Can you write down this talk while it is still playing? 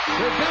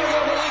They've got to go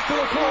the length of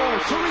the floor.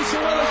 Teresa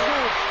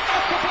Weatherspoon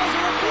at the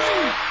buzzer of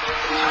three.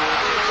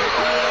 She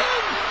put it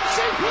in!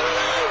 She put it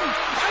in!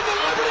 And the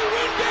Liberty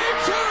win game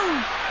two!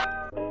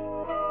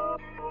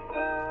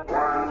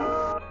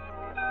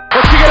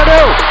 What's she gonna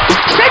do?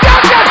 She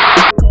got it!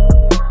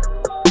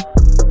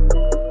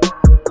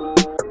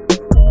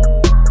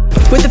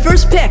 With the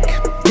first pick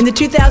in the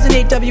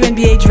 2008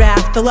 WNBA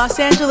draft, the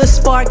Los Angeles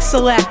Sparks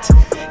select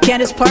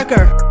Candace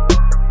Parker.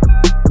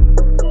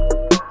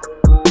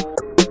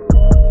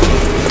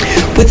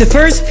 With the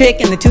first pick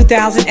in the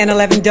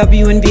 2011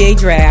 WNBA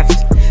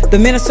draft, the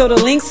Minnesota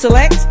Lynx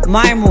select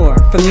Maya Moore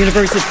from the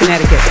University of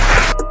Connecticut.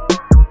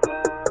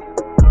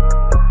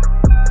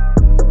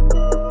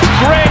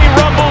 Gray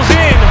rumbles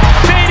in,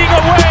 fading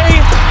away.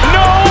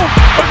 No,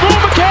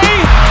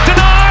 Agumake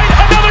denied.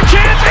 Another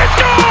chance. It's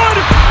good.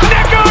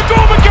 Nneka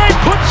Agumake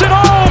puts it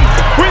home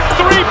with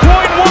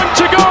 3.1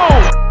 to go.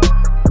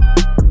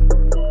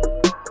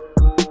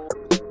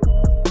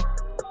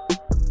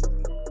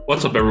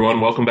 What's up,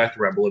 everyone? Welcome back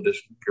to Rebel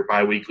Edition, your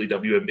bi-weekly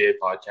WNBA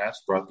podcast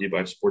brought to you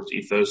by Sports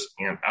Ethos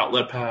and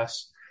Outlet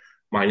Pass.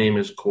 My name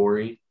is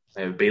Corey.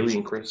 I have Bailey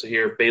and Carissa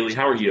here. Bailey,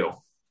 how are you?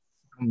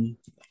 I'm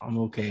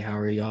okay. How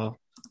are y'all?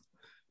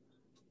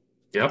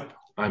 Yep,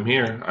 I'm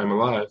here. I'm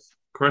alive.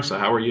 Carissa,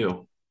 how are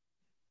you?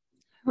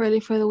 Ready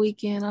for the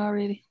weekend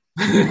already.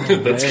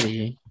 That's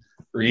Ready.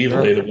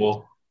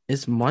 relatable.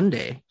 It's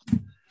Monday.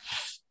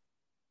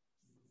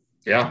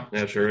 Yeah,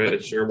 sure.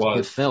 It sure It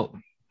was. felt.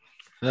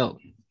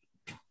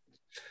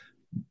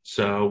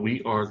 So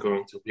we are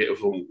going to get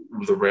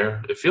the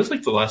rare. It feels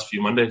like the last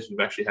few Mondays we've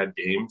actually had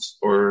games,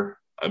 or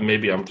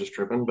maybe I'm just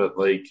tripping, but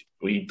like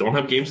we don't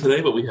have games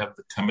today, but we have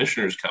the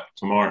Commissioner's Cup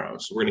tomorrow.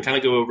 So we're going to kind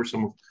of go over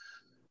some of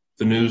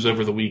the news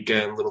over the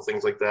weekend, little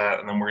things like that,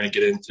 and then we're going to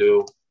get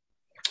into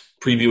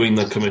previewing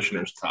the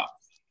Commissioner's Cup.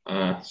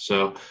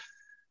 So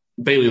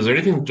Bailey, is there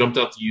anything that jumped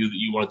out to you that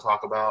you want to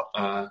talk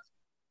about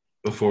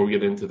before we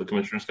get into the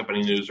Commissioner's Cup?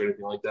 Any news or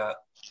anything like that?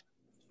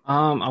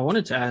 I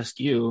wanted to ask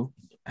you,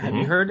 have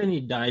you heard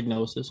any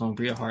diagnosis on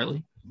Bria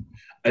Hartley?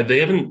 They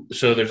haven't.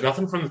 So there's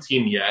nothing from the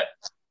team yet.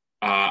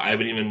 They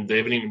haven't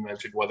even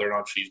mentioned whether or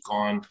not she's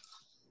gone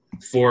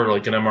for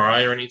like an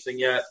MRI or anything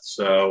yet.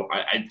 So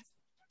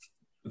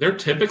they're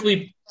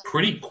typically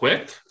pretty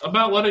quick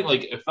about letting,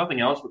 like, if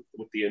nothing else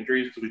with the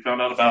injuries, because we found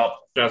out about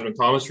Jasmine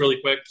Thomas really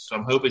quick. So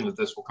I'm hoping that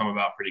this will come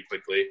about pretty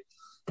quickly,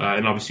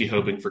 and obviously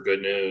hoping for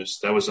good news.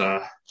 That was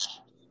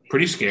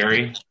pretty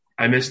scary.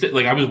 I missed it.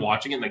 Like, I was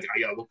watching it, and like,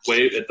 I looked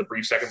away at the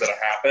brief second that it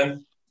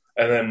happened.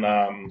 And then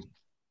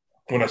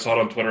when I saw it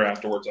on Twitter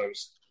afterwards, I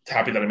was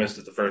happy that I missed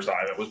it the first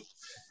time. It was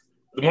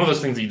one of those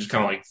things that you just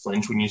kind of like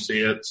flinch when you see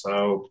it.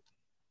 So,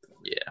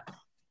 yeah.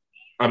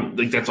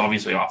 Like, that's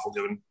obviously awful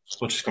given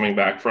what she's coming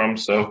back from.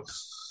 So,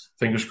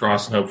 fingers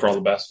crossed and hope for all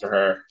the best for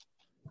her.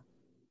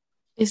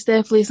 It's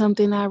definitely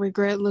something I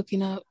regret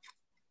looking up.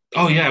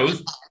 Oh, yeah.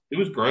 It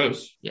was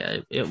gross. Yeah,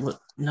 it was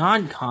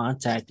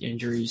non-contact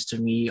injuries to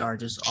me are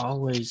just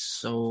always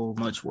so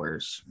much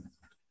worse.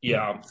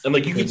 Yeah, and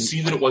like you could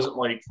see that it wasn't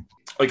like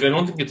I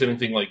don't think it's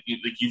anything like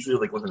usually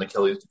like with an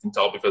Achilles you can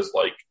tell because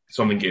like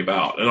something gave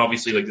out, and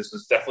obviously like this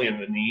is definitely in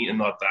the knee and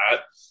not that,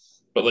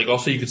 but like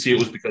also you could see it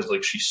was because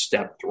like she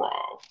stepped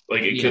wrong,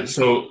 like it could,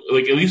 so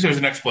like at least there's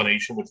an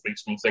explanation which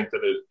makes me think that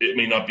it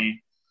may not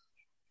be.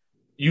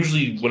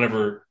 Usually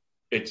whenever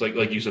it's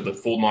like you said, the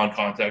full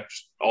non-contact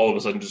all of a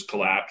sudden just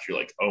collapse, you're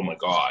like, oh my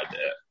god.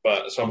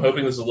 But so I'm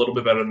hoping this is a little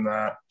bit better than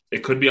that.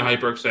 It could be a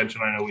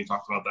hyperextension. I know we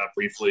talked about that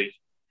briefly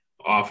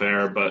off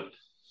air, but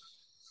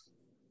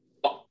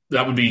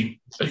that would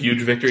be a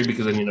huge victory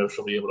because then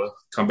she'll be able to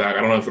come back.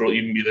 I don't know if it'll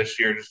even be this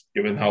year, just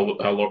given how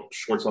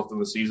short's left in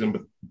the season.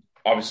 But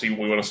obviously,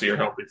 we want to see her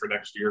healthy for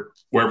next year,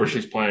 wherever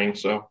she's playing.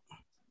 So,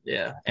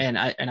 yeah, and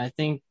I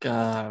think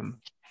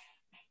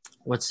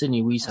what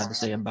Sydney Weiss had to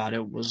say about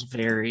it was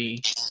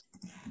very,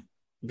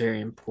 very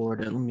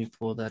important. Let me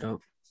pull that up.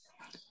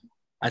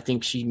 I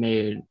think she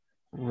made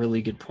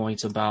really good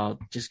points about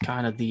just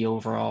kind of the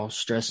overall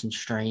stress and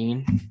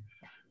strain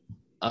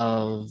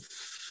of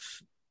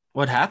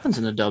what happens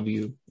in the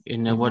W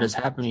and what is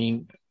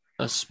happening,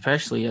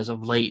 especially as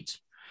of late.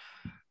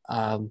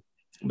 But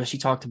she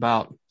talked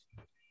about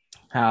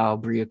how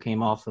Bria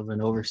came off of an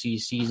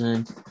overseas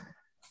season,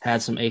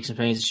 had some aches and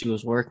pains that she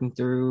was working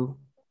through,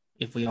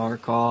 if we all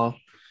recall.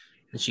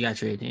 And she got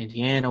traded to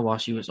Indiana while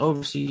she was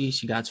overseas.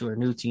 She got to her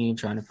new team,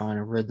 trying to find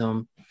a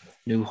rhythm,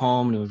 new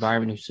home, new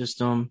environment, new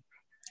system.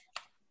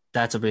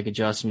 That's a big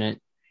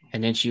adjustment.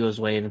 And then she was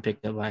waived and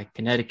picked up by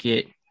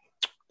Connecticut.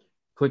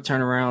 Quick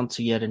turnaround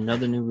to yet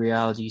another new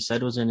reality,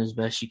 settles in as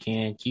best she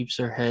can, keeps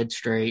her head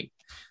straight,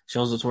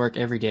 shows its work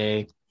every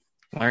day,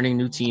 learning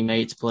new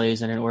teammates,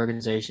 plays in an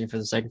organization for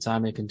the second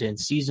time in a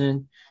condensed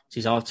season.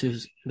 She's off to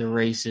the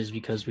races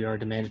because we are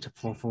demanded to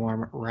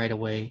perform right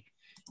away.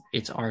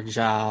 It's our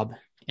job.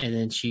 And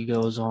then she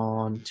goes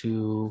on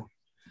to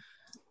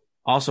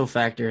also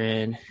factor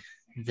in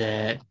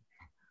that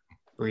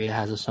Bria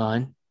has a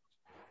son.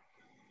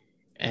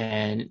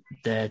 And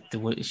that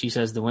she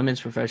says the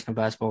women's professional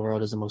basketball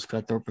world is the most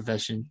cutthroat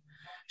profession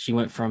She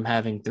went from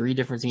having 3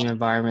 different team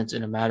environments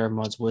in a matter of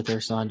months with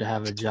her son to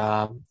have a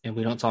job, and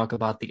we don't talk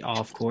about the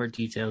off-court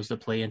details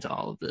that play into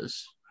all of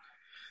this.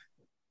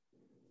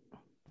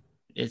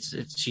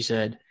 She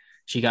said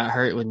she got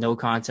hurt with no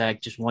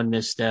contact, just one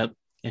misstep,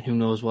 and who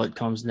knows what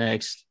comes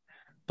next.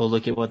 But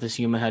look at what this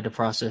human had to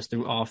process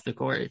through off the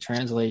court. It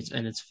translates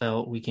and it's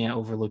felt. We can't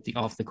overlook the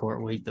off the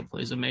court weight that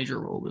plays a major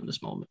role in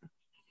this moment.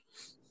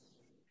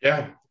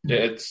 Yeah,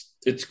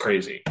 it's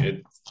crazy.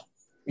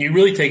 You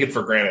really take it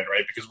for granted,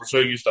 right? Because we're so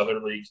used to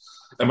other leagues,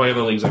 and by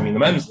other leagues I mean the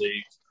men's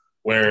league,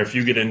 where if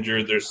you get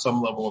injured, there's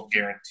some level of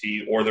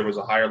guarantee, or there was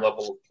a higher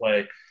level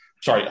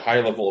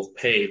of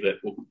pay that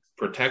will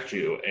protect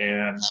you.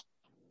 And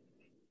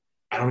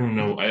I don't even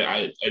know.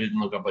 I didn't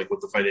look up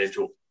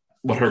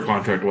what her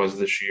contract was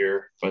this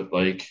year, but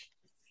like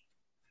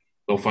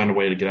they'll find a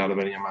way to get out of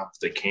any amount that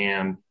they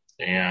can,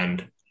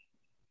 and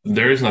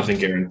there is nothing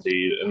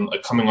guaranteed. And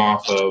coming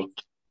off of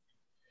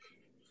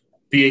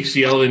the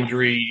ACL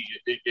injury,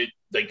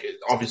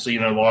 obviously,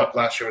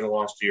 last year was a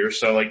lost year,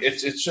 so like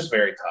it's just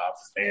very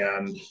tough.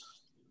 And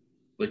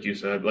like you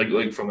said,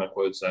 like from that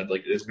quote said,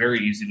 like it's very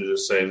easy to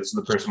just say, this is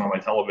the person on my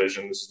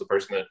television, this is the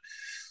person that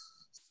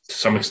to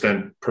some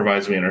extent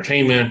provides me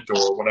entertainment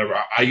or whatever.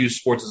 I use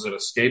sports as an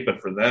escape,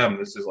 but for them,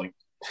 this is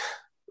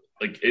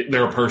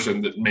they're a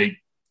person that may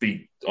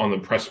be on the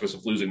precipice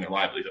of losing their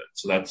livelihood.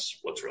 So that's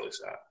what's really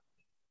sad.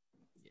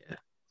 Yeah.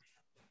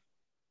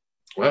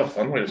 Well,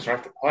 fun way to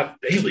start the pod.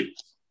 Bailey.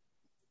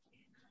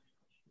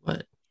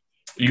 What?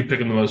 You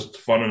picking the most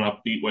fun and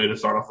upbeat way to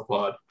start off the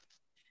pod.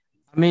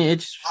 I mean,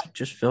 it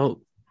just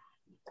felt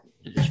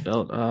it's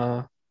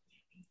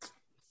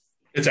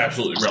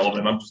absolutely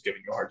relevant. I'm just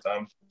giving you a hard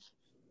time.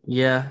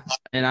 Yeah,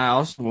 and I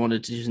also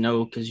wanted to just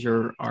know, because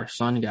you're our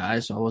Sun guy,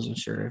 so I wasn't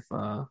sure if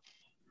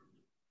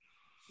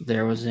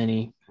there was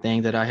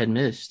anything that I had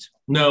missed.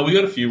 No, we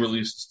got a few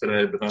releases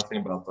today, but nothing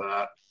about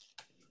that.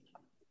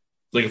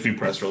 Like a few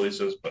press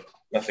releases, but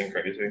nothing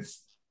crazy.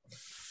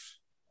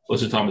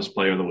 Listen, Thomas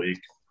Player of the Week.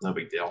 No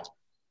big deal.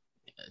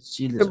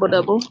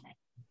 Double.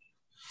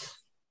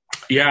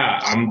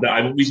 Yeah,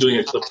 I will be doing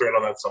a clip thread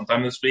on that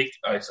sometime this week.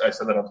 I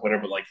said that on Twitter,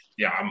 but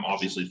I'm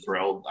obviously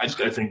thrilled. I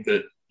think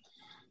that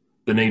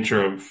the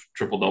nature of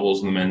triple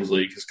doubles in the men's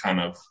league has kind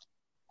of,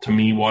 to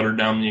me, watered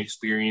down the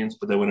experience.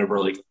 But then whenever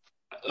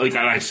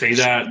I say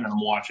that and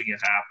I'm watching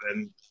it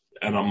happen,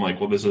 and I'm like,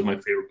 well, this is my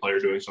favorite player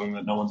doing something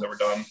that no one's ever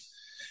done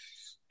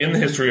in the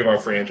history of our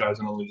franchise,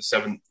 and only the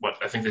seventh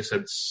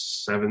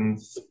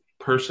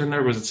person,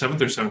 or was it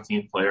 7th or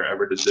 17th player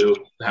ever to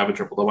have a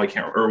triple double? I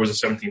can't remember. Or was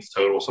it 17th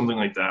total? Something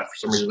like that. For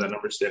some reason, that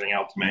number's standing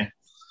out to me.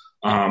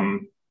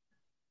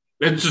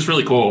 It's just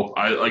really cool.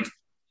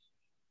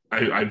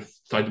 I've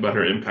talked about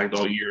her impact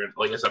all year, and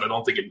like I said, I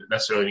don't think it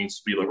necessarily needs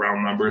to be the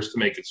round numbers to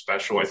make it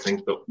special. I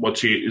think that what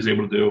she is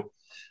able to do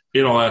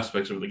in all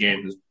aspects of the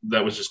game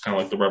that was just kind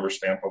of like the rubber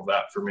stamp of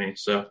that for me.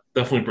 So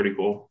definitely pretty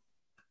cool.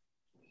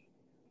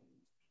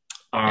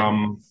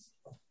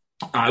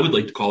 I would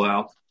like to call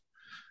out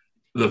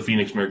the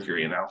Phoenix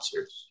Mercury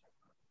announcers.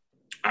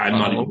 I'm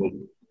not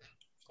going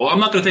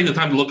to take the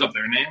time to look up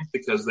their name,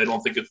 because they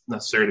don't think it's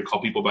necessary to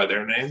call people by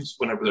their names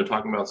whenever they're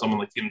talking about someone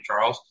like Tina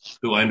Charles,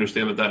 who I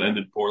understand that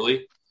ended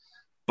poorly.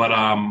 But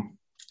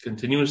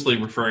continuously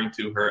referring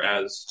to her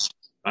as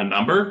a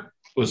number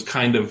was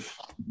kind of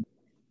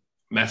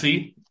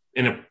messy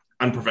and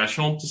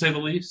unprofessional, to say the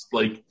least.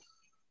 Like,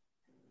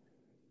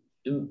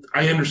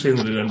 I understand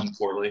that it ended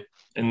poorly.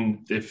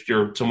 And if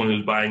you're someone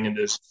who's buying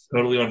into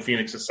totally on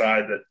Phoenix's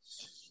side, that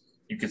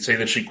you could say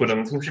that she quit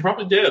on the team. She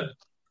probably did.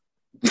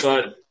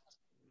 But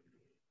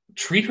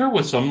treat her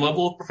with some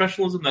level of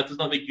professionalism. That does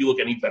not make you look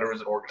any better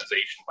as an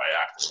organization by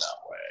acting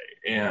that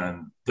way.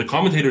 And the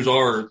commentators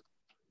are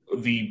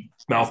the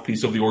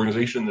mouthpiece of the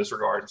organization in this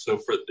regard. So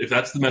if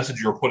that's the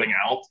message you're putting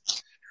out,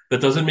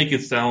 that doesn't make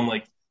it sound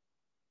like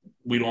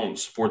we don't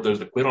support those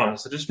that quit on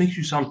us. It just makes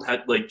you sound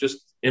just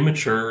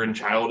immature and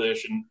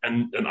childish and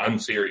an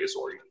unserious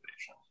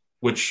organization,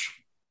 which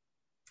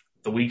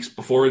the weeks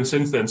before and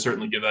since then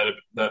certainly give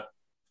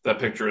that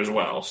picture as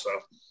well. So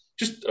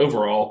just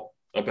overall,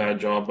 a bad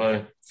job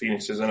by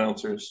Phoenix's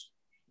announcers.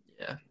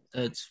 Yeah,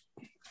 that's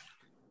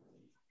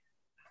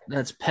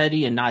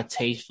petty and not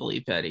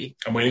tastefully petty.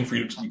 I'm waiting for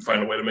you to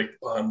find a way to make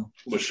the pun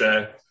with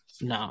Shea.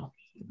 No,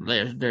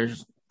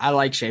 I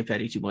like Shea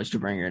Petty too much to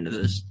bring her into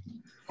this.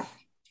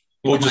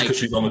 Well, just because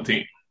she's on the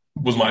team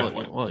was my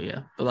point. Well,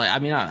 yeah, but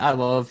I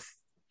love.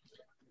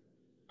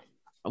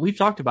 We've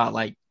talked about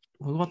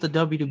we want the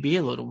W to be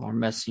a little more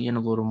messy and a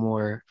little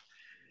more,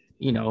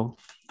 I don't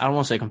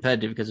want to say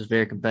competitive, because it's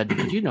very competitive,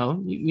 but we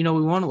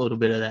want a little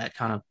bit of that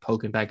kind of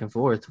poking back and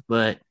forth,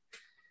 but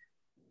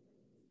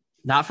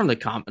not from I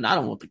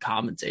don't want the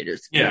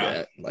commentators to do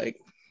that.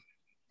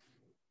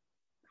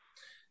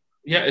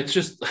 Yeah, it's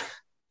just,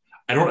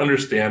 I don't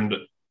understand.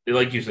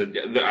 Like you said,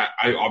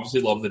 I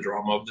obviously love the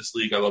drama of this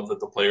league. I love that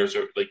the players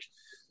are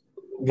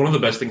one of the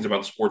best things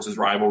about sports is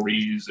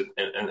rivalries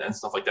and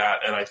stuff like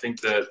that. And I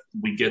think that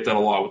we get that a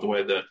lot with the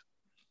way that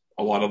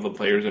a lot of the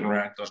players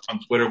interact on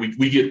Twitter.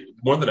 We get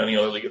more than any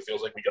other league. It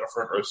feels like we get a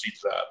front row seat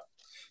to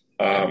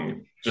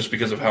just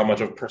because of how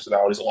much of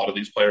personalities a lot of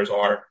these players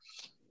are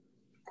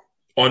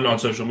on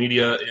social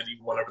media and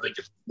even whenever they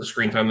get the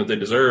screen time that they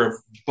deserve.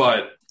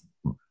 But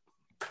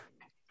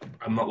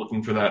I'm not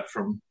looking for that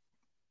from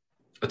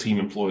a team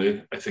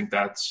employee. I think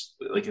that's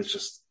like, it's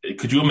just,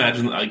 could you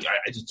imagine? Like,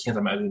 I just can't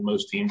imagine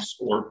most teams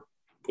or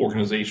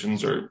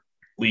organizations or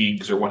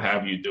leagues or what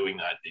have you doing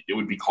that. It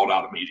would be called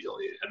out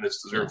immediately, and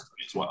this deserves to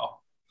be as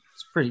well.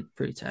 It's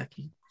pretty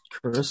tacky.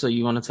 Carissa,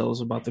 you want to tell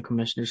us about the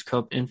Commissioner's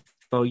Cup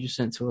info you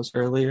sent to us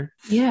earlier?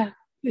 Yeah,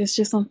 it's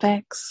just some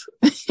facts.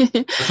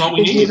 That's all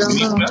we need.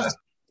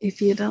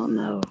 If you don't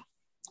know.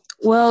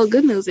 Well,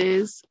 good news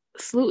is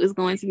Sloot is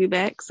going to be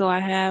back, so I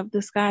have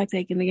the Sky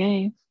taking the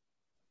game.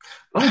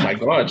 Oh my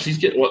God, she's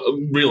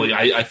getting really.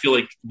 I feel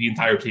like the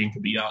entire team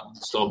could be out and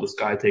still have this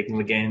guy taking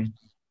the game.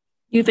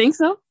 You think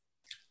so?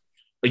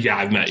 Yeah,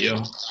 I've met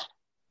you.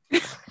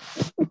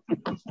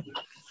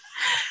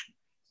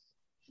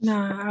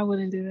 Nah, I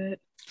wouldn't do that.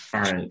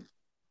 All right.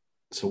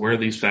 So where are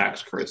these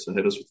facts, Carissa?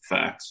 Hit us with the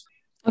facts.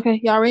 Okay,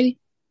 y'all ready?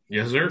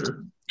 Yes, sir.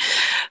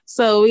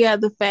 So we have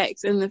the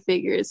facts and the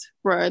figures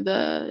for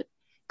the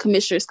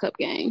Commissioner's Cup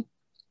game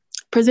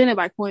presented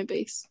by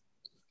Coinbase.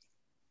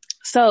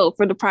 So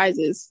for the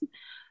prizes,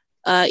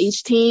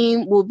 each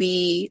team will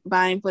be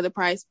vying for the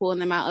prize pool in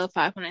the amount of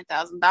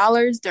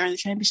 $500,000 during the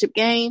championship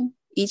game.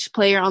 Each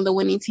player on the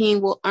winning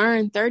team will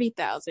earn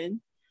 $30,000.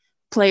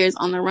 Players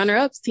on the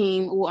runner-ups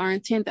team will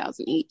earn $10,000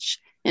 each,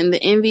 and the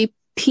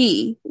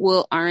MVP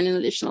will earn an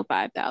additional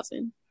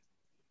 $5,000.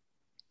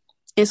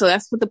 And so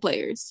that's for the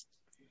players.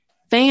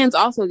 Fans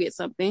also get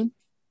something.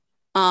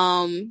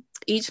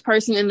 Each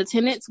person in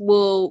attendance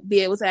will be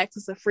able to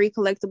access a free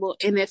collectible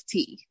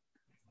NFT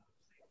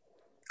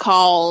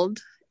called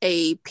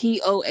a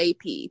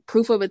POAP,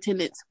 Proof of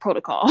Attendance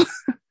Protocol.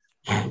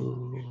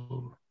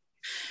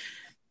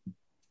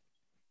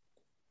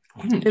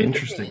 What an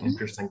interesting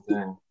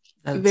thing.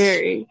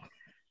 Very.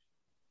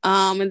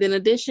 And then in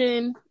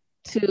addition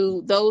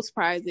to those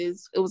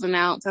prizes, it was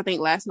announced, I think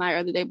last night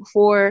or the day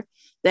before,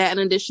 that an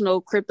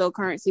additional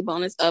cryptocurrency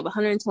bonus of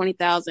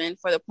 $120,000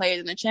 for the players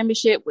in the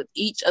championship, with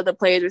each of the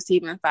players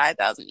receiving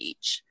 $5,000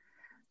 each.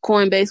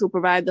 Coinbase will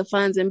provide the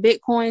funds in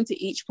Bitcoin to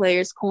each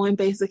player's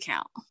Coinbase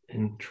account.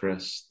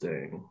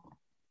 Interesting.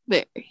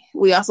 Very.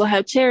 We also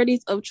have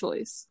charities of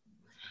choice.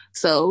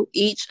 So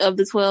each of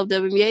the 12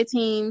 WNBA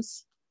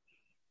teams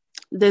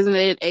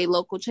designated a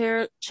local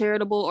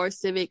charitable or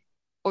civic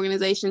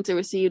organization to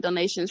receive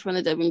donations from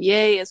the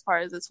WNBA as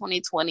part of the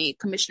 2020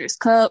 Commissioner's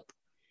Cup.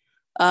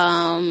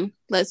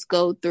 Let's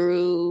go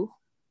through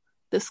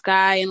the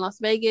Sky in Las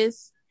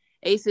Vegas.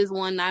 Aces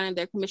won 9 of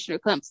their Commissioner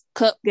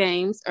Cup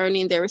games,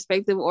 earning their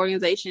respective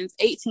organizations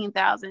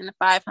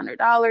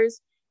 $18,500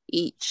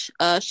 each.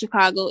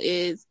 Chicago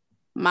is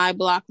My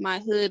Block, My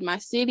Hood, My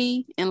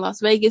City, and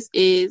Las Vegas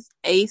is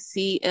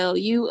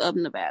ACLU of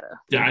Nevada.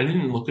 Yeah, I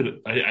didn't look at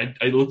it. I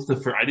looked at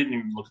I didn't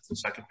even look at the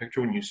second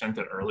picture when you sent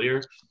it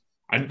earlier.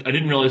 I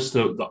didn't realize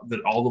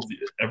that all of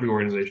every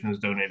organization is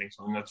donating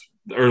something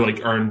or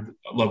like earned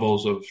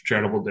levels of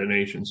charitable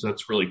donations. So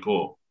that's really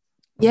cool.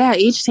 Yeah,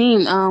 each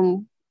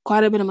team,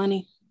 quite a bit of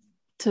money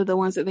to the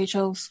ones that they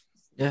chose.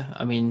 Yeah,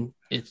 I mean,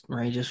 it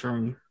ranges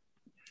from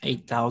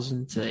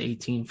 $8,000 to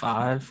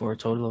 $18,500 for a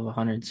total of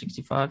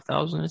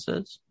 $165,000. It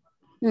says.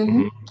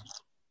 Mm-hmm.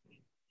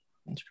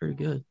 That's pretty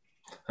good.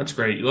 That's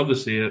great. You love to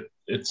see it.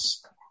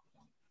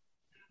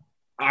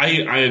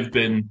 I have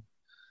been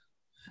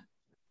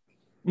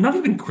not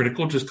even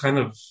critical, just kind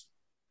of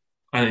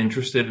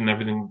uninterested in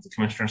everything that the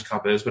Commissioner's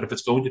Cup is. But if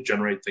it's going to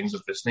generate things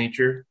of this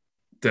nature,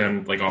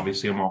 then like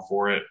obviously I'm all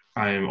for it.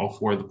 I am all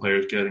for the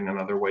players getting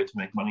another way to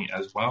make money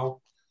as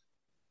well.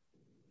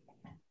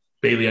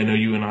 Bailey, I know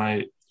you and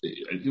I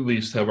at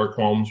least have our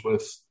qualms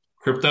with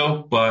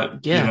crypto,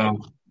 but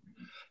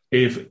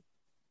if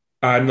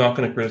I'm not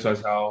going to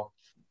criticize how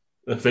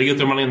if they get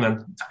their money, and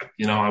then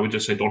I would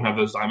just say don't have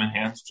those diamond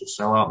hands, just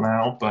sell out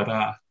now. But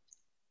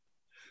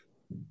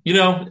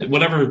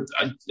whatever,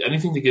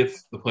 anything to give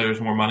the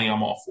players more money,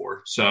 I'm all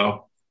for.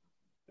 So.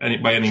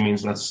 By any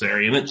means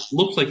necessary. And it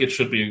looks like it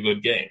should be a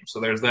good game. So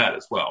there's that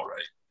as well,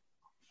 right?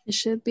 It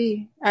should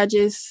be. I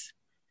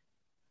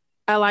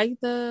like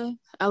the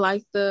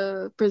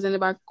presented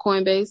by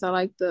Coinbase. I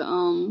like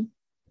the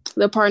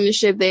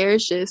partnership there.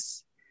 It's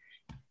just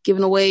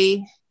giving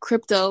away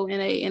crypto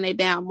in a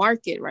down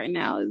market right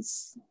now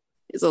is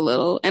a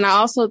little. And I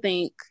also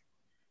think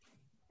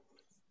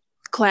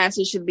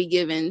classes should be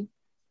given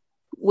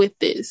with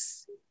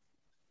this.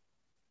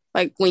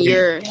 Like when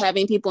you're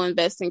having people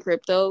invest in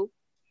crypto,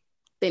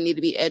 they need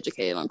to be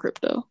educated on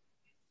crypto.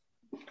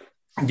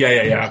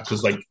 Yeah.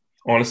 Because, like,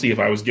 honestly, if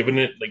I was given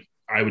it, like,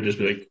 I would just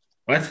be like,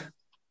 "What?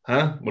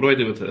 Huh? What do I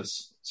do with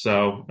this?"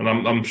 So, and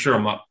I'm sure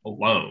I'm not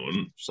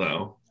alone.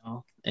 So,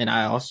 and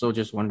I also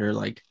just wonder,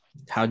 like,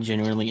 how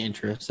genuinely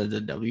interested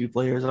the W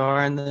players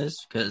are in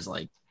this, because,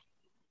 like,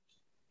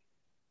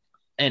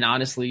 and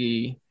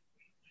honestly,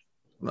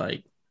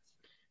 like,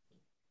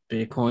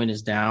 Bitcoin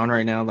is down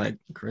right now, like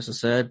Carissa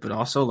said, but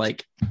also,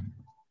 like,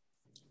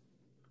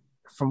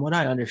 from what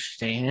I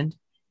understand,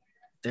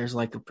 there's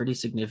like a pretty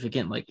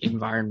significant like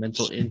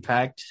environmental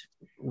impact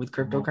with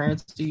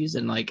cryptocurrencies,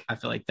 and like I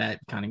feel like that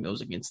kind of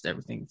goes against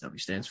everything W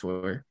stands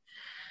for.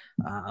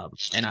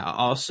 And I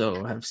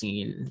also have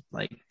seen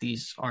like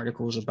these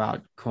articles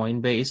about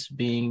Coinbase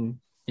being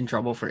in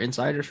trouble for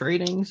insider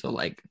trading. So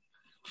like,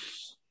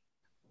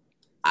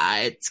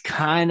 it's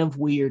kind of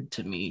weird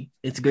to me.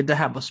 It's good to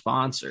have a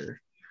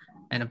sponsor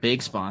and a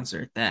big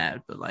sponsor at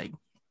that, but like,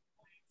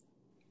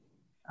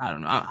 I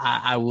don't know.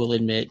 I will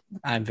admit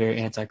I'm very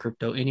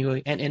anti-crypto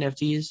anyway, and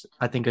NFTs.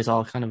 I think it's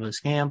all kind of a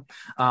scam.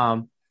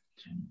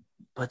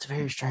 But it's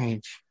very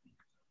strange.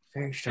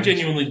 Very I strange.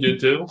 genuinely do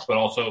too, but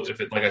also if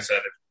it, like I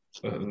said,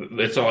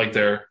 it's not like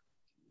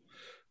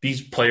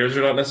these players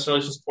are not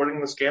necessarily supporting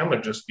the scam.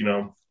 They're just,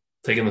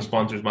 taking the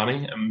sponsor's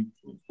money, and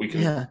we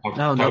can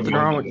nothing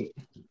wrong with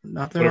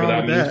whatever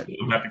that that. means.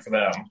 I'm happy for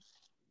them.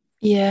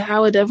 Yeah, I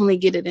would definitely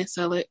get it and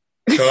sell it.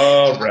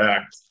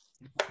 Correct.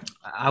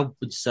 I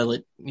would sell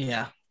it.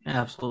 Yeah,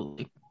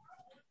 absolutely.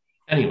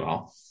 Anyway,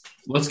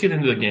 let's get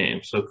into the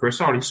game. So Chris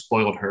already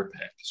spoiled her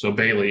pick. So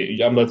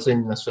Bailey, I'm not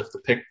saying this to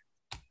pick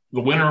the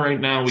winner right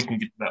now. We can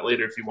get to that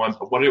later if you want.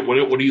 But what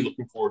are you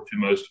looking forward to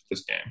most with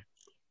this game?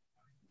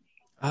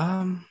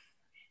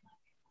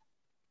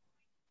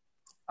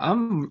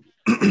 I'm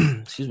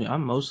excuse me.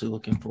 I'm mostly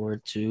looking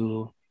forward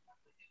to.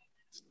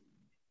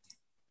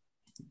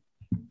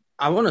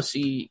 I want to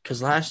see,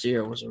 because last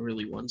year was a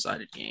really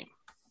one-sided game,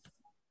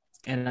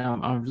 and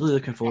I'm really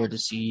looking forward to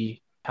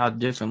see how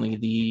differently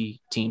the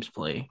teams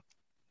play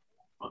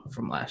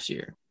from last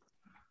year.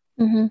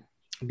 Mm-hmm.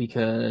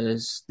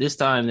 Because this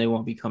time they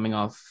won't be coming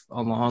off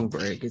a long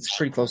break. It's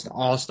pretty close to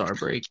All-Star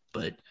break,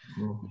 but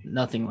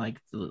nothing like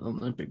the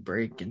Olympic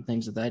break and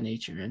things of that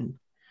nature. And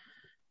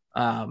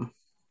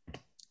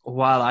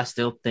while I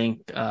still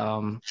think,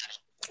 I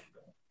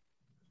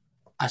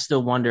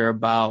still wonder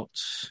about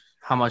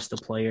how much the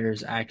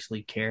players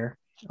actually care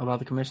about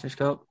the Commissioner's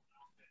Cup.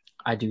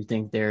 I do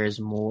think there is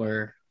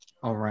more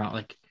around,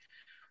 like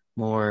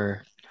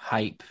more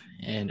hype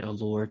and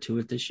allure to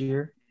it this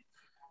year.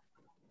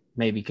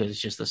 Maybe because it's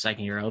just the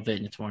second year of it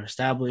and it's more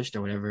established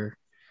or whatever,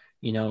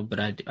 but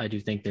I do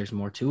think there's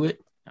more to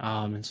it.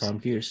 And so I'm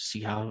curious to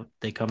see how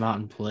they come out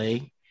and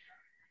play.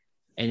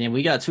 And then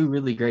we got two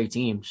really great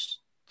teams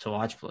to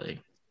watch play.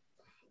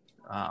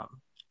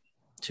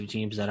 Two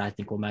teams that I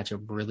think will match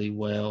up really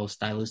well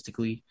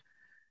stylistically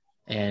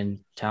and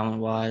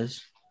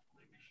talent-wise.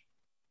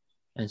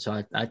 And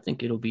so I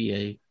think it'll be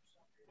a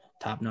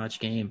top-notch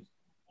game.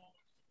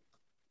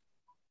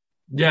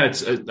 Yeah,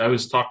 I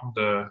was talking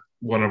to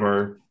one of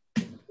our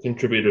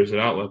contributors at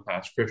Outlet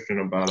Pass, Christian,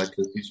 about it,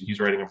 because he's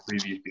writing a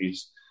preview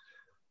piece,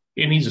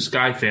 and he's a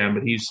Sky fan,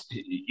 but he's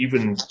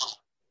even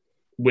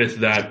with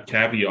that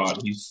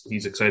caveat,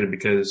 he's excited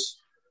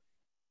because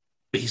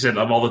he said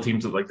of all the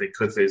teams that like they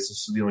could face,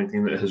 this is the only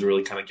team that has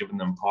really kind of given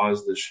them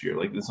pause this year.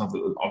 Like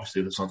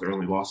obviously that's not their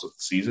only loss of the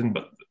season,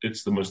 but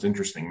it's the most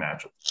interesting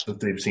matchup that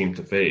they've seemed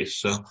to face.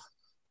 So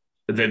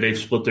they've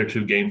split their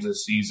two games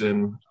this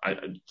season.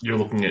 You're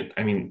looking at,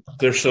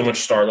 there's so much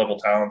star level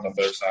talent on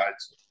both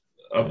sides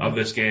of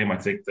this game. I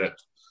think that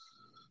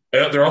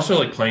they're also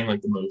like playing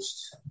like the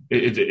most.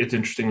 It's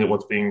interesting that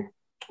what's being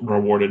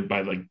rewarded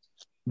by like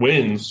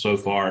wins so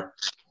far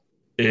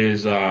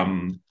is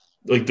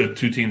like the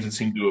two teams that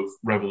seem to have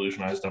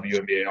revolutionized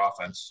WNBA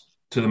offense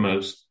to the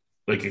most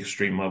like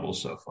extreme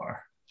levels so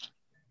far.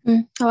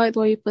 I like the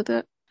way you put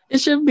that. It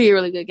should be a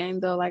really good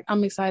game though. Like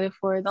I'm excited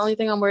for it. The only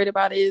thing I'm worried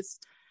about is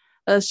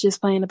us just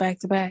playing the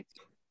back-to-back.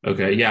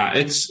 Okay, yeah,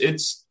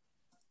 it's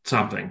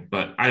something,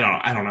 but I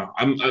don't know.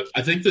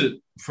 I think that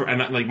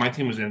like my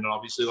team was in it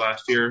obviously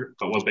last year,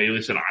 but what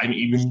Bailey said, I'm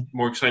even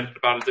more excited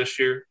about it this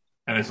year,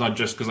 and it's not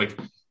just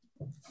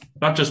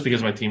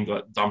because my team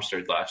got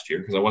dumpstered last year,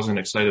 because I wasn't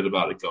excited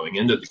about it going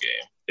into the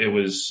game.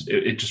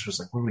 It just was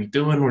like, what are we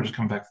doing? We're just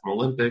coming back from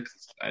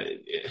Olympics.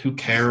 Who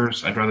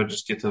cares? I'd rather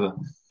just get to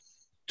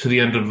the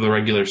end of the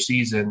regular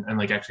season and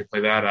like actually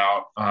play that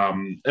out.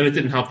 And it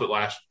didn't help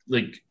that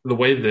the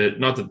way that,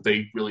 not that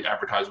they really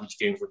advertise which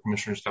games were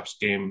Commissioner's Cup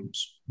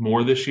games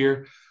more this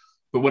year,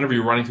 but whenever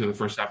you're running through the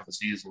first half of the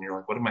season, you're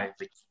like, what am I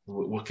like?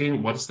 What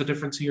game? What's the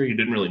difference here? You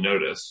didn't really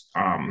notice.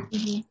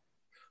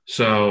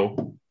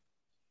 So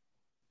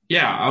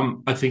yeah,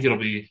 I think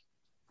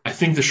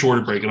the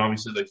shorter break, and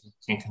obviously they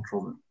can't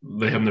control it.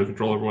 They have no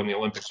control over when the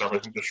Olympics are, but I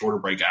think the shorter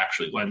break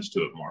actually lends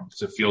to it more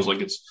because it feels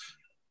like it's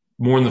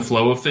more in the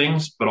flow of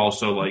things, but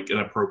also like an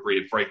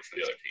appropriate break for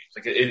the other teams.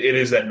 Like it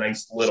is that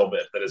nice little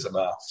bit that is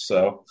enough.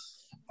 So,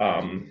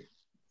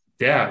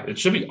 yeah, it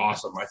should be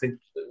awesome. I think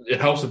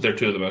it helps that they're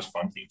two of the most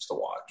fun teams to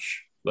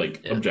watch,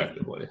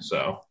 objectively.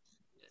 So,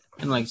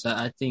 and like I said,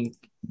 I think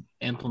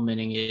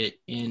implementing it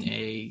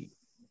in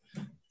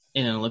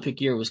an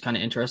Olympic year was kind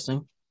of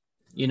interesting,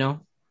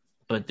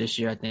 But this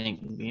year, I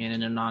think being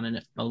in a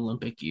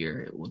non-Olympic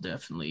year, it will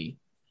definitely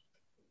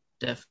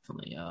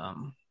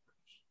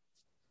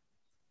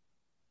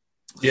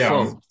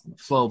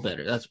flow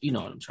better. That's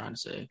what I'm trying to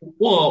say.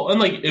 Well, and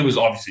like it was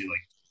obviously like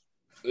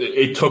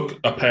it took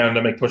a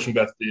pandemic pushing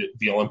back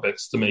the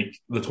Olympics to make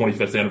the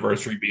 25th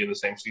anniversary be in the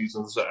same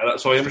season. So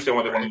I understand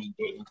why they wanted to do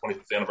it in the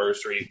 25th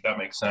anniversary. That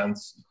makes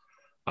sense.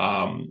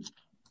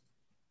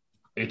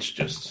 It's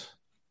just,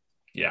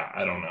 yeah,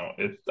 I don't know.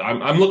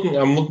 I'm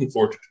looking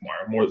forward to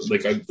tomorrow more.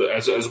 Like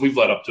as we've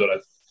led up to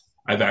it,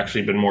 I've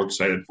actually been more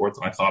excited for it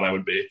than I thought I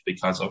would be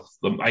because of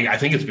I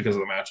think it's because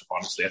of the matchup.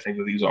 Honestly, I think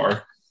that these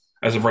are,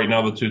 as of right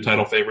now, the two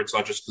title favorites,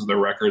 not just because of their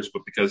records,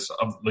 but because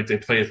of they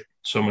play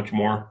so much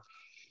more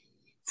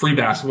free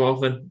basketball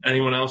than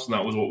anyone else, and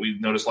that was what we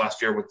noticed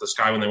last year with the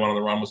Sky when they went on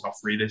the run was how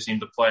free they seemed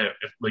to play.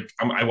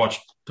 I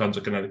watched tons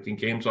of Connecticut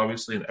games,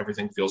 obviously, and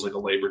everything feels like a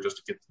labor just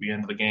to get to the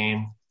end of the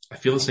game. I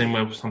feel the same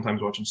way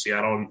sometimes watching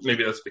Seattle, and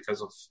maybe that's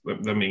because of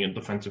them being a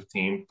defensive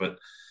team, but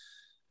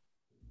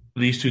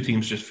these two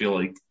teams just feel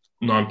like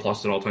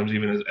nonplussed at all times,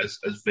 even as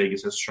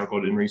Vegas has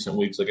struggled in recent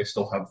weeks. Like I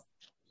still have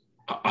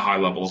a high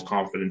level of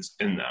confidence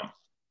in them.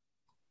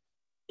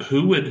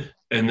 Who would,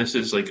 and this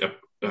is like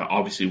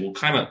obviously we'll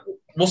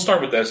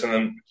start with this, and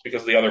then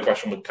because the other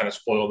question would kind of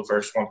spoil the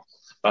first one.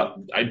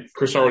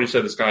 Chris already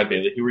said the Sky.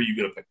 Bailey, who are you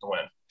going to pick to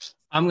win?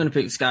 I'm going to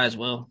pick the Sky as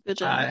well. Good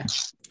job.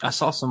 I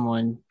saw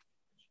someone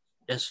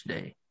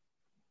yesterday,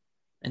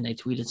 and they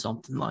tweeted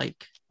something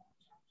like,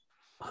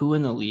 "Who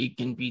in the league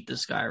can beat the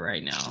Sky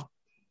right now?"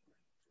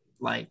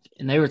 Like,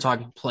 and they were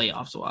talking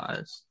playoffs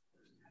wise,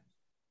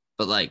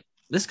 but like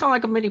this is kind of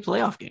like a mini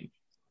playoff game,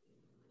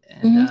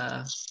 and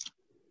I'm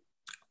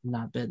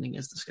not betting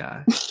against the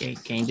Sky.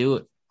 Can't do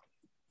it.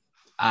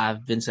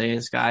 I've been saying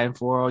Sky in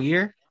 4 all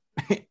year.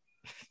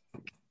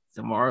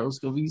 Tomorrow's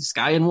going to be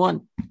Sky in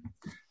 1.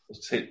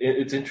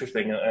 It's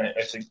interesting. I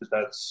think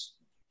that's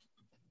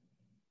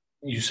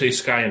you say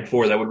Sky in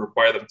 4, that would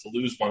require them to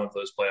lose one of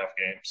those playoff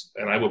games,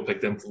 and I would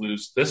pick them to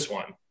lose this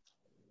one.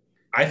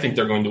 I think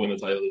they're going to win the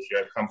title this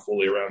year. I've come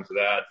fully around to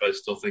that, but I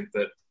still think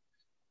that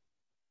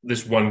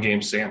this one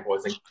game sample,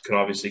 I think, could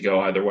obviously go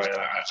either way.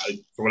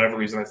 For whatever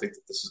reason, I think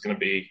that this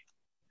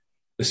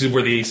is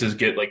where the Aces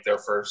get like their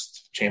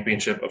first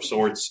championship of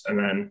sorts, and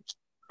then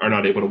are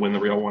not able to win the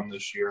real one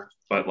this year.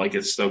 But like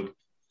it's still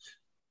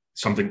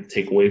something to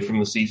take away from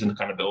the season to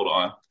kind of build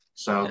on.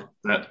 So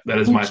that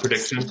is my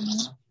prediction.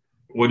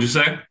 What'd you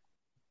say?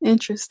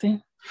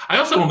 Interesting. I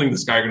also don't think the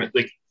Sky are going to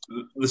like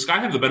the Sky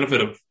have the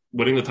benefit of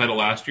winning the title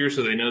last year,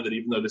 so they know that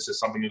even though this is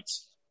something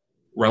that's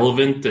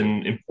relevant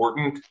and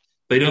important,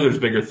 they know there's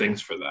bigger things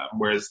for them.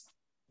 Whereas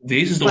the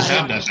Aces don't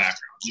have that background.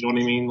 You know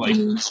what I mean? Like,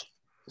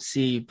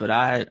 see, but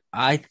I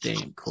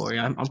think Corey,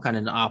 I'm kind of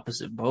in the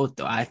opposite boat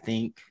though. I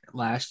think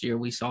last year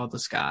we saw the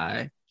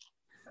Sky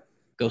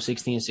go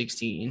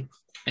 16-16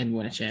 and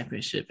win a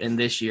championship, and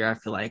this year I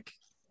feel like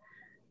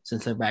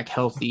since they're back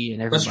healthy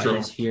and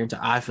everybody's here,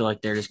 I feel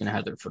like they're just going to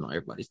have their foot on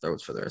everybody's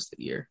throats for the rest of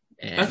the year.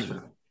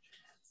 And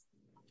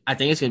I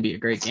think it's going to be a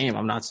great game.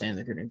 I'm not saying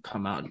they're going to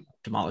come out and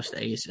demolish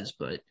the Aces,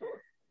 but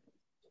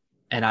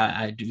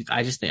I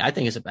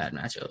think it's a bad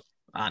matchup.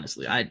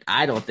 Honestly,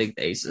 I don't think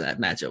the Aces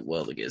match up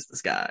well against the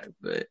Sky,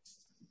 but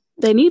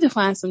they need to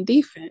find some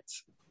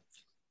defense.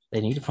 They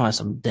need to find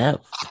some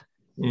depth.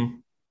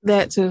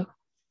 That too.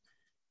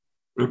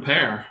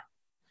 Repair.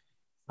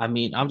 I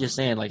mean, I'm just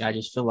saying, like, I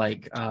just feel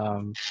like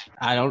I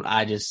think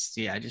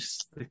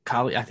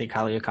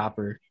Kahleah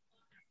Copper.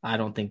 I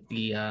don't think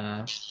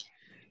the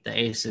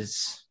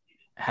Aces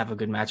have a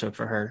good matchup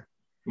for her.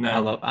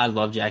 No. I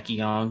love Jackie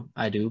Young.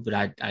 I do, but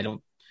I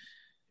don't.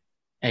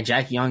 And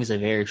Jackie Young is a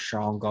very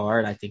strong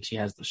guard. I think she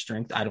has the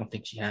strength. I don't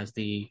think she has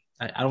I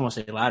don't want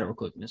to say lateral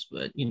quickness,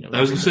 but, you know. I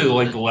was going to say,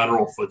 like, the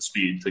lateral foot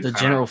speed. The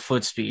general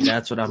foot speed.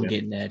 That's what I'm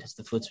getting at. It's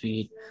the foot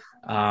speed.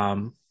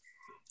 You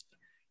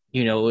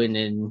know, and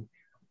then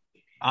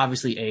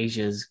obviously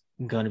Asia's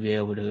going to be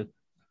able to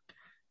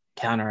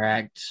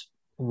counteract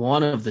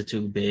one of the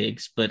two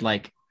bigs, but,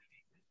 like,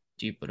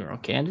 do you put her on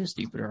Candace?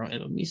 Do you put her on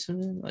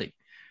Edomiso? Like,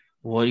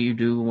 what do you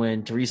do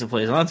when Teresa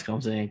Plaisance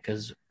comes in?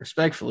 Because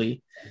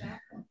respectfully,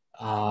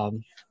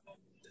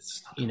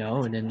 you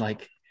know, and then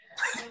like,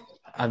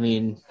 I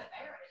mean,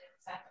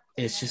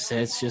 there's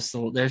just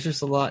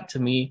a lot to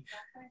me.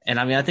 And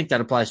I mean, I think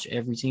that applies to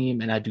every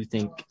team. And I do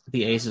think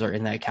the Aces are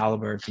in that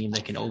caliber of team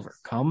that can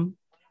overcome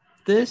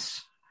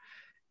this.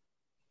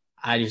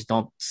 I just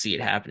don't see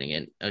it happening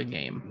in a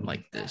game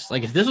like this.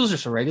 Like, if this was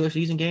just a regular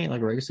season game, like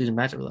a regular season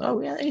matchup, like,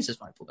 oh yeah, the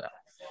Aces might pull out.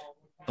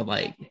 But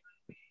like,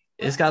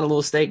 it's got a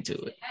little stake to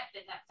it.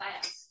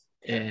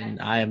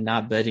 And I am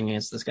not betting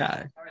against the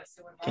Sky.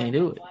 Can't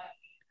do it.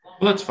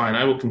 Well, that's fine.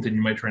 I will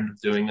continue my trend of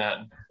doing that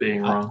and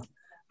being wrong.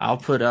 I'll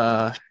put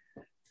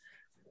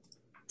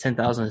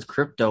 10,000 as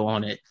crypto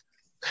on it.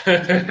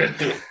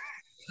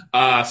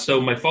 So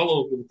my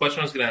follow-up question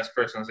I was going to ask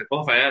first, and I was like,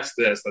 well, if I ask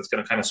this, that's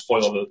going to kind of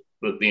spoil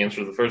the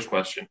answer to the first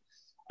question.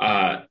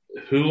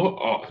 Who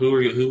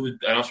are you? Who would?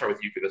 And I'll start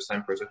with you for this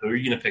time, person. Who are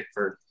you going to pick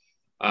for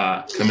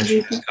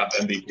Commissioner's Cup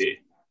MVP?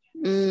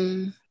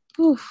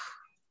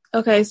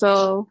 Okay,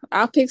 so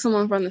I'll pick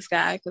someone from the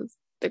Sky because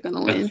they're going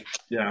to win.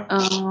 Yeah.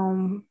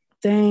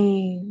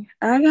 Dang,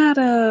 I got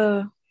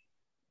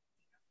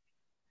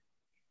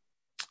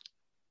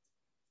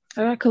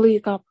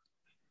Kahleah Copper.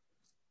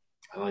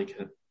 I like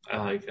it. I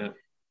like it.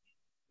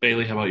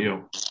 Bailey, how about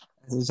you?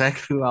 That's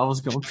exactly who I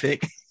was gonna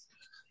pick.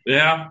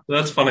 Yeah,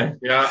 that's funny.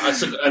 Yeah, I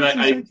said, and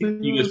I think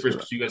you guys Exactly.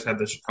 first. You guys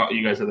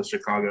had the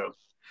Chicago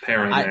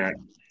pairing I there.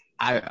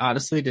 I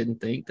honestly didn't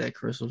think that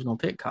Chris was gonna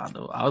pick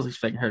Kondo. I was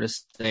expecting her to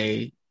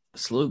say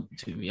Sloop,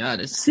 to be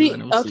honest. See, I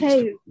know Sloop's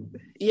okay,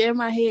 you're in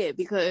my head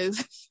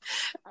because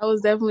I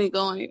was definitely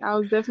going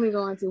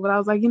to, but I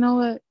was like, you know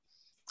what?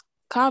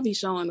 Kavi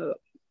showing up.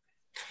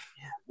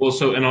 Well,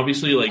 so and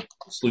obviously like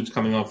Sloop's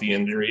coming off the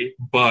injury,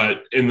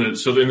 but in the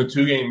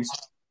 2 games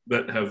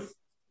that have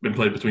been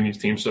played between these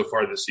teams so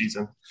far this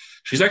season,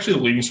 she's actually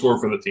the leading scorer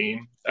for the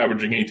team,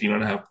 averaging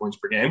 18.5 points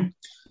per game,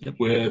 Yep.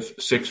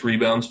 with 6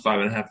 rebounds,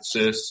 5.5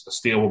 assists, a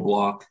steal, a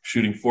block,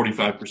 shooting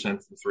 45%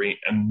 from three,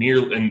 and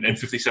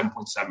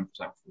 57.7%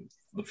 from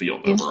the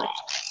field overall.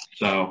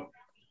 So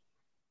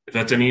if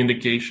that's any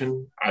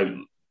indication,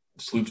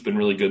 Sloop's been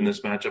really good in this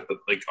matchup, but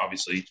like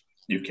obviously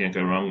you can't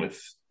go wrong with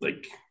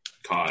like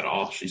Ka at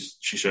all. She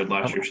showed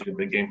last year she's a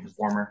big game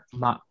performer.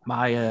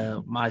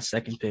 my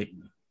second pick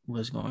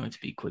was going to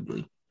be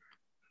Quigley.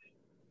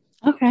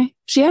 Okay,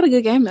 she had a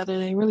good game the other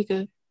day, really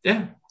good.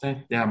 Yeah.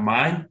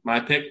 My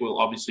pick will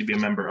obviously be a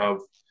member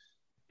of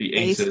the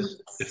Aces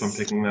if I'm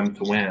picking them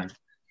to win,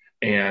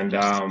 and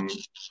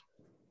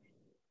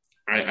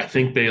I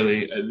think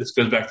Bailey. This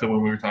goes back to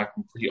when we were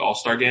talking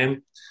pre-All-Star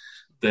game.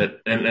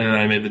 And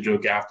I made the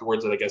joke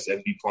afterwards that I guess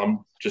MV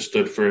Plum just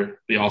stood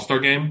for the All-Star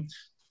game.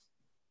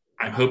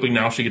 I'm hoping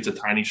now she gets a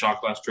tiny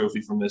shot glass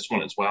trophy from this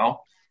one as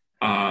well.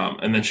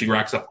 And then she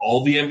racks up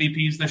all the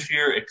MVPs this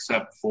year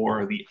except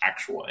for the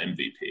actual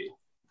MVP.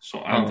 So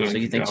I'm going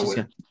to go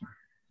with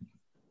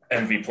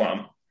MV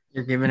Plum.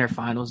 You're giving her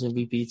Finals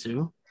MVP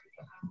too?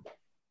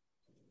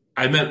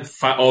 I meant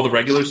all the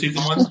regular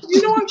season ones.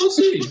 You know what?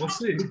 We'll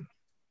see.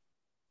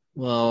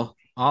 Well,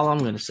 all I'm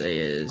going to say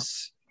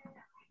is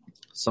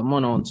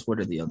someone on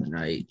Twitter the other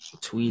night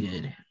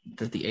tweeted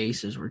that the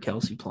Aces were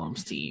Kelsey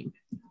Plum's team.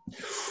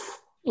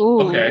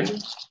 Ooh. Okay.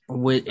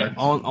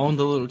 On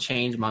the little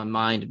change my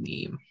mind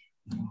meme.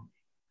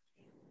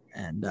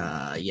 And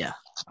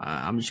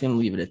I'm just going to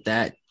leave it at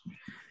that.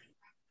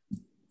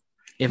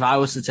 If I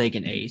was to take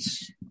an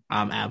ace,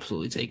 I'm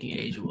absolutely taking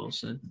A'ja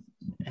Wilson,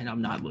 and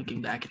I'm not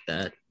looking back at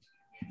that.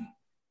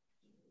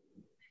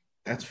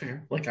 That's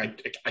fair. Like I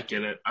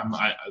get it.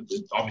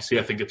 Obviously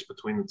I think it's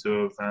between the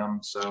two of them.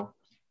 So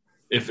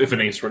if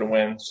an ace were to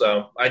win,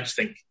 so I just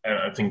think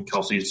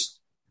Kelsey's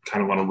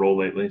kind of on a roll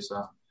lately.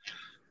 So,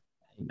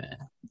 man,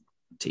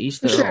 to each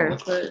For their sure, own.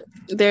 but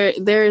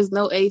there is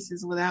no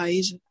aces without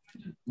A'ja.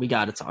 We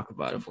got to talk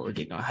about it before we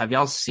get going. Have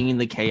y'all seen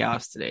the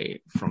chaos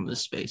today from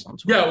this space on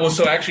Twitter? yeah. Well,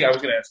 so actually, I was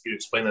going to ask you to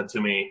explain that to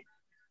me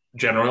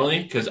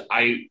generally because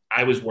I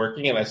was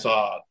working and I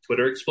saw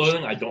Twitter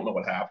exploding. I don't know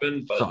what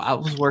happened, but So I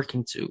was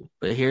working too.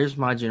 But here's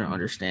my general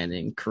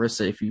understanding.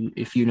 Carissa,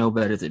 if you know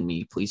better than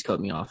me, please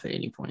cut me off at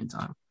any point in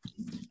time.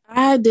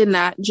 I did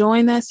not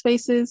join that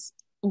spaces,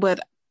 but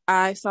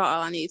I saw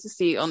all I needed to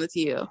see on the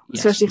TL,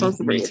 especially from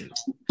Sabrina.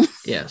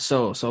 Yeah.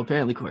 So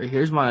apparently, Corey,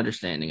 here's my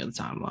understanding of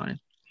the timeline.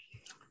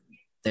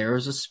 There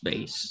was a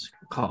space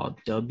called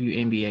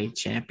WNBA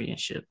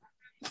Championship.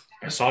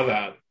 I saw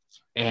that.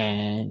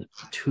 And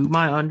to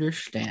my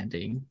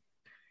understanding,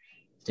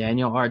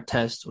 Daniel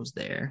Artest was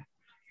there.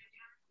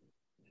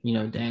 You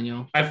know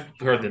Daniel? I've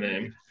heard the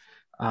name.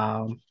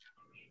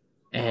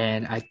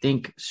 And I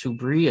think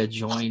Subria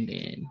joined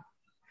in.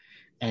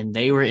 And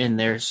they were in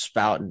there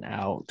spouting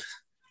out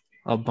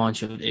a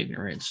bunch of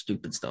ignorant,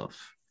 stupid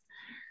stuff.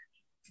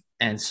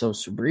 And so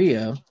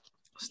Subria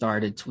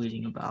started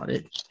tweeting about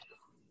it,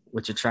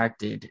 which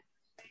attracted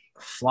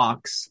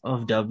flocks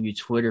of W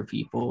Twitter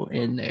people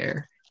in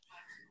there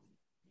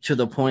to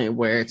the point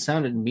where it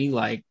sounded to me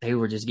like they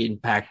were just getting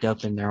packed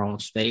up in their own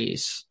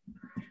space.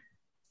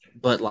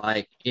 But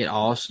like it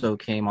also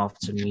came off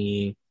to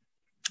me.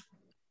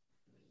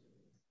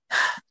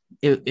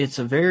 It's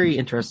a very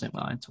interesting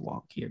line to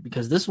walk here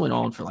because this went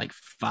on for like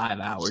 5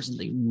 hours in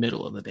the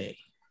middle of the day.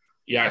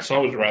 Yeah, I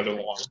saw it was rather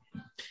long.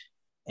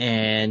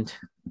 And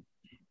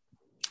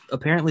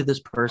apparently this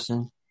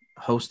person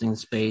hosting the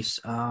space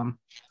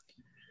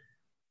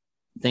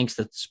thinks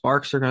that the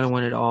Sparks are going to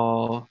win it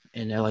all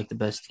and they're like the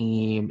best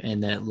team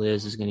and that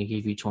Liz is going to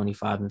give you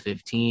 25 and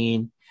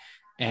 15.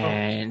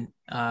 And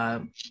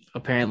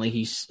apparently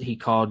he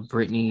called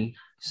Brittany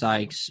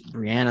Sykes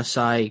Brianna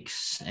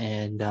Sykes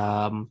and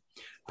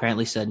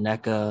apparently said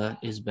NECA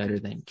is better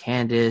than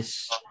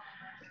Candace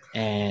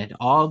and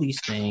all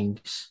these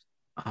things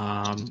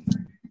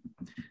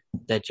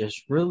that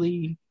just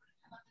really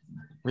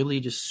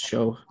just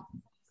show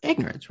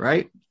ignorance,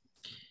 right?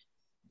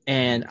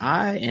 And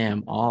I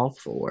am all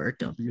for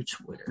W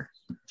Twitter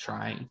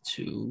trying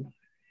to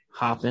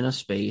hop in a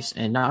space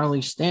and not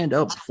only stand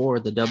up for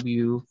the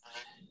W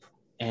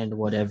and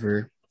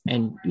whatever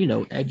and, you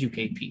know,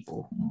 educate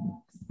people.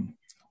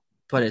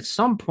 But at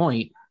some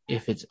point,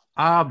 if it's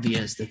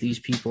obvious that these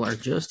people are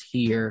just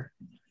here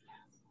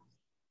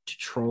to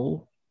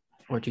troll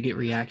or to get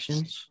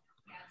reactions,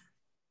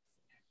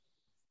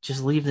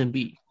 just leave them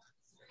be.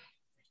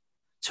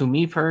 To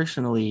me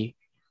personally,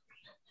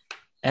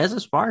 as a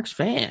Sparks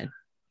fan,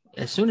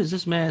 as soon as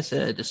this man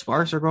said the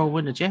Sparks are going to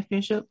win the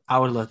championship, I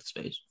would have left the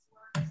space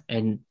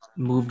and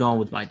moved on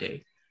with my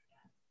day.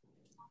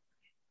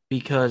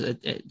 Because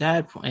at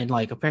that point, and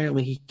like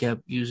apparently he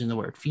kept using the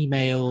word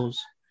females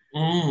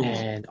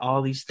and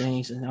all these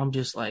things, and I'm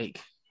just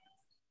like,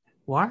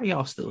 why are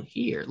y'all still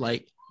here?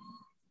 Like,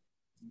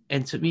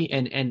 and to me,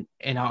 and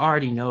I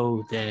already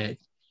know that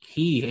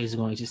he is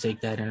going to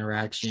take that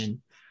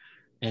interaction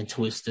and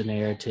twist the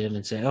narrative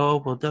and say,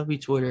 oh, well, W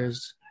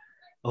Twitter's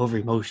over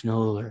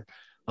emotional, or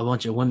a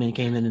bunch of women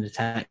came in and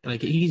attacked.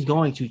 Like, he's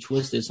going to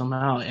twist it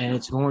somehow, and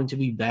it's going to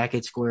be back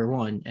at square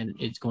one, and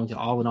it's going to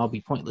all in all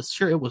be pointless.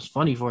 Sure, it was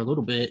funny for a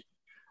little bit,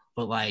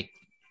 but like,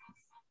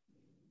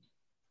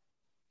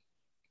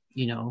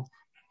 you know,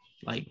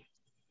 like,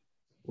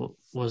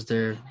 was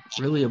there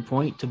really a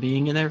point to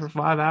being in there for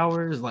 5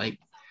 hours? Like,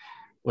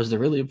 was there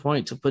really a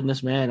point to putting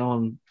this man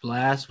on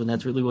blast when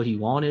that's really what he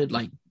wanted?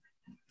 Like,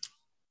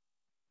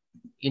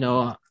 you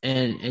know,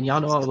 and y'all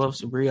know I love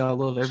Sabria, I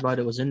love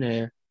everybody that was in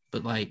there,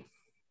 but like,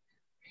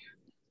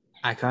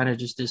 I kind of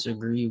just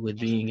disagree with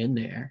being in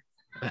there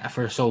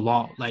for so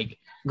long. Like,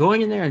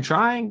 going in there and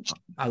trying,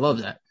 I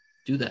love that.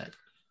 Do that.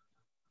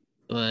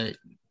 But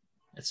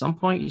at some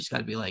point, you just got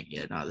to be like,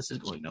 yeah, no, this is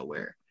going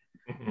nowhere.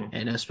 Mm-hmm.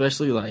 And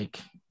especially, like,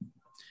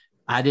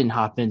 I didn't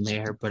hop in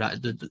there,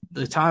 but the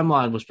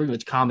timeline was pretty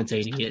much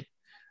commentating it.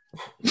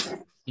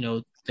 You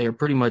know, they were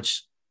pretty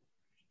much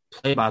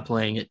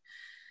play-by-playing it.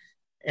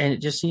 And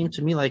it just seemed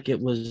to me like it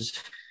was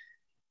 –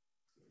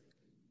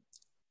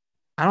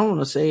 I don't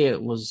want to say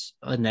it was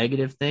a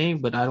negative thing,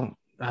 but I don't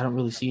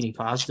really see any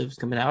positives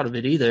coming out of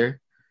it either.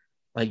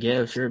 Like,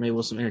 yeah, sure, maybe it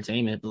was some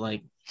entertainment, but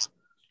like,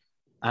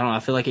 I don't know. I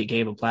feel like it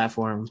gave a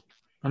platform,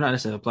 well, not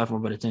necessarily a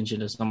platform, but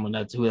attention to someone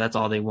that's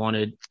all they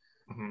wanted.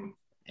 Mm-hmm.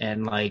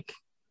 And like,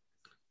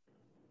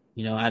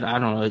 you know, I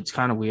don't know. It's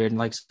kind of weird. And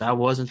like, I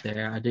wasn't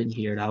there. I didn't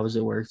hear it. I was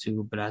at work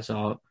too, but I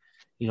saw,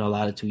 you know, a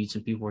lot of tweets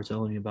and people were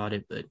telling me about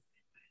it, but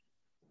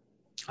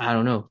I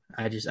don't know.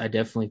 I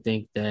definitely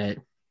think that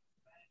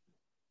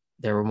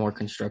there were more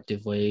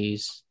constructive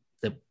ways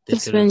that to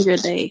spend your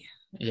day.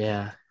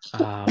 Yeah.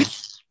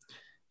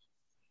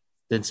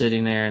 Than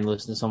sitting there and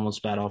listening to someone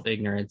spat off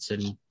ignorance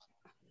and,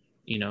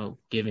 you know,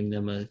 giving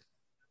them a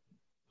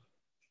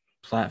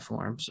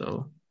platform.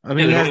 So, I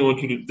mean, they don't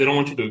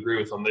want you to agree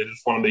with them. They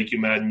just want to make you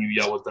mad and you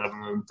yell at them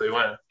and then they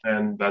win.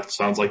 And that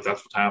sounds like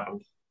that's what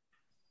happened.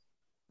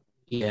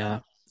 Yeah.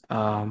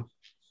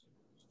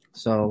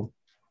 So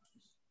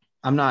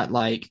I'm not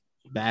like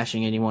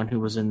bashing anyone who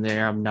was in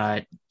there. I'm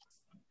not,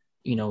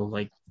 you know,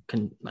 like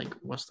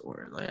what's the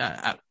word? Like,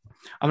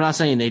 I'm not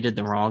saying they did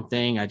the wrong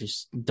thing. I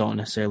just don't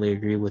necessarily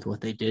agree with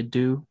what they did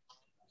do.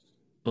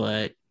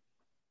 But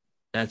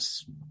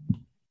that's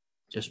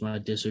just my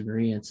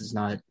disagreement. It's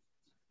not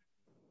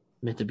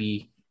meant to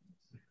be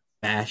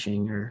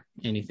bashing or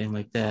anything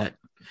like that.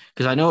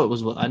 Because I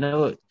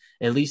know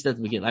at least at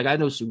the beginning, like I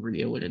know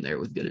Subria went in there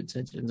with good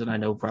intentions, and I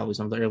know probably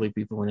some of the early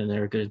people went in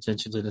there with good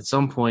intentions. And at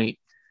some point,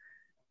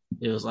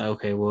 it was like,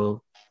 okay,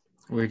 well,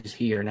 we're just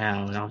here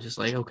now. And I was just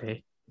like,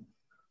 okay.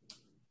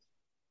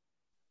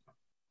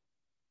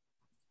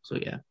 So,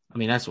 yeah. I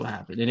mean, that's what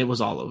happened. And it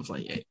was all of,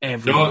 like,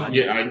 everybody. No,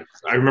 yeah,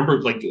 I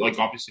remember, like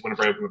obviously,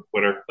 whenever I opened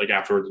Twitter, like,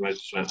 afterwards, and I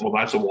just went, well,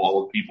 that's a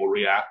wall of people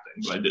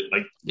reacting. But I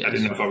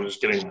didn't know if I was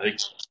just getting, like,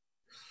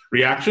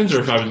 reactions or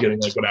if I was getting,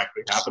 like, what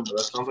actually happened. But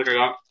that sounds like I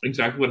got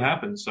exactly what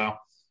happened. So,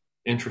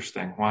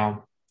 interesting.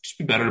 Wow. Just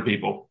be better to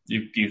people.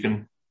 You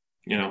can,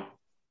 you know,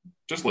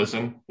 just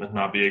listen and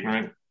not be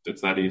ignorant.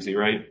 It's that easy,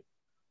 right?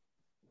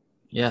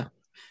 Yeah.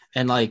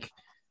 And like,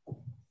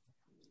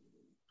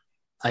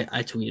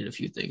 I tweeted a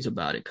few things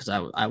about it because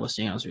I was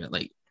seeing,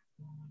 like,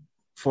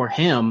 for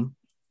him,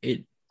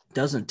 it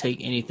doesn't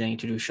take anything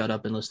to do shut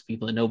up and listen to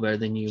people that know better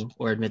than you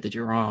or admit that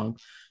you're wrong.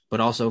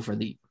 But also for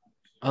the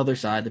other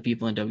side, the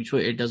people in W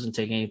Twitter, it doesn't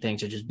take anything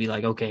to just be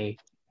like, okay,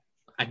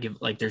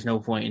 there's no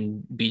point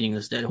in beating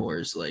this dead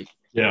horse. Like,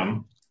 yeah.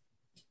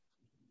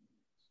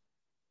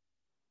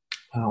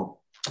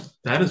 Well,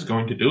 that is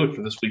going to do it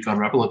for this week on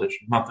Rebel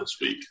Edition. Not this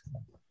week.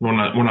 We're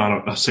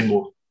not a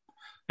single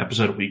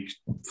episode a week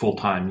full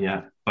time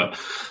yet, but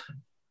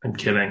I'm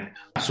kidding.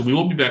 So we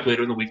will be back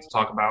later in the week to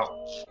talk about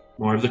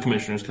more of the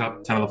Commissioner's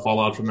Cup, kind of the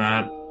fallout from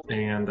that,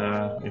 and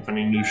if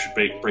any news should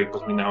break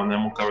between now and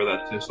then, we'll cover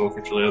that too. So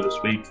officially this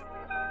week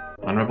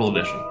on Rebel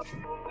Edition.